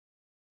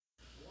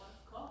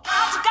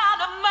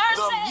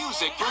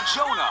music for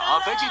Jonah,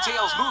 a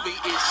VeggieTales movie,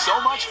 is so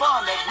much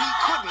fun that we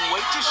couldn't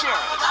wait to share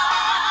it.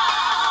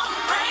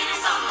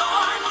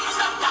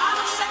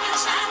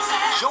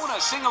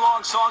 Jonah's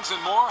sing-along songs and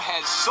more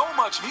has so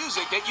much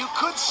music that you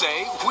could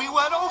say we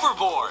went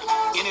overboard.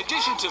 In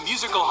addition to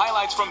musical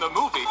highlights from the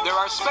movie, there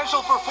are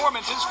special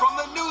performances from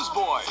the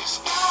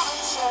Newsboys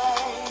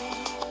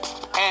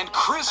and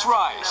Chris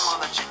Rice.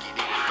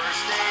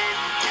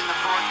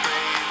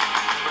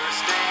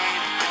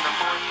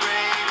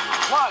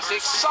 Plus,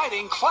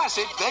 exciting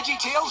classic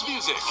VeggieTales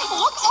music.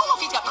 Look, Olaf,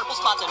 he's got purple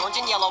spots and orange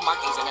and yellow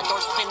markings and a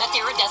dorsal fin that's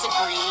iridescent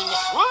green.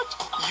 What?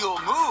 You'll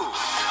move.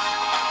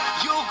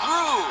 You'll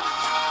groove.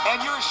 And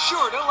you're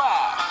sure to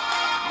laugh.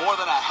 More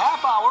than a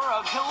half hour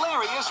of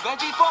hilarious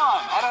veggie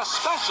fun at a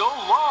special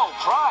low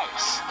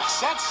price.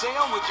 Set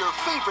sail with your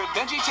favorite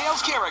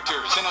VeggieTales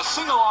characters in a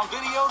sing-along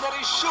video that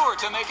is sure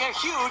to make a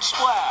huge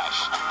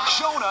splash.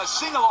 Jonah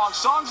sing-along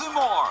songs and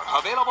more.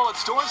 Available at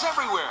stores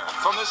everywhere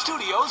from the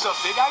studios of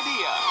Big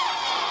Idea.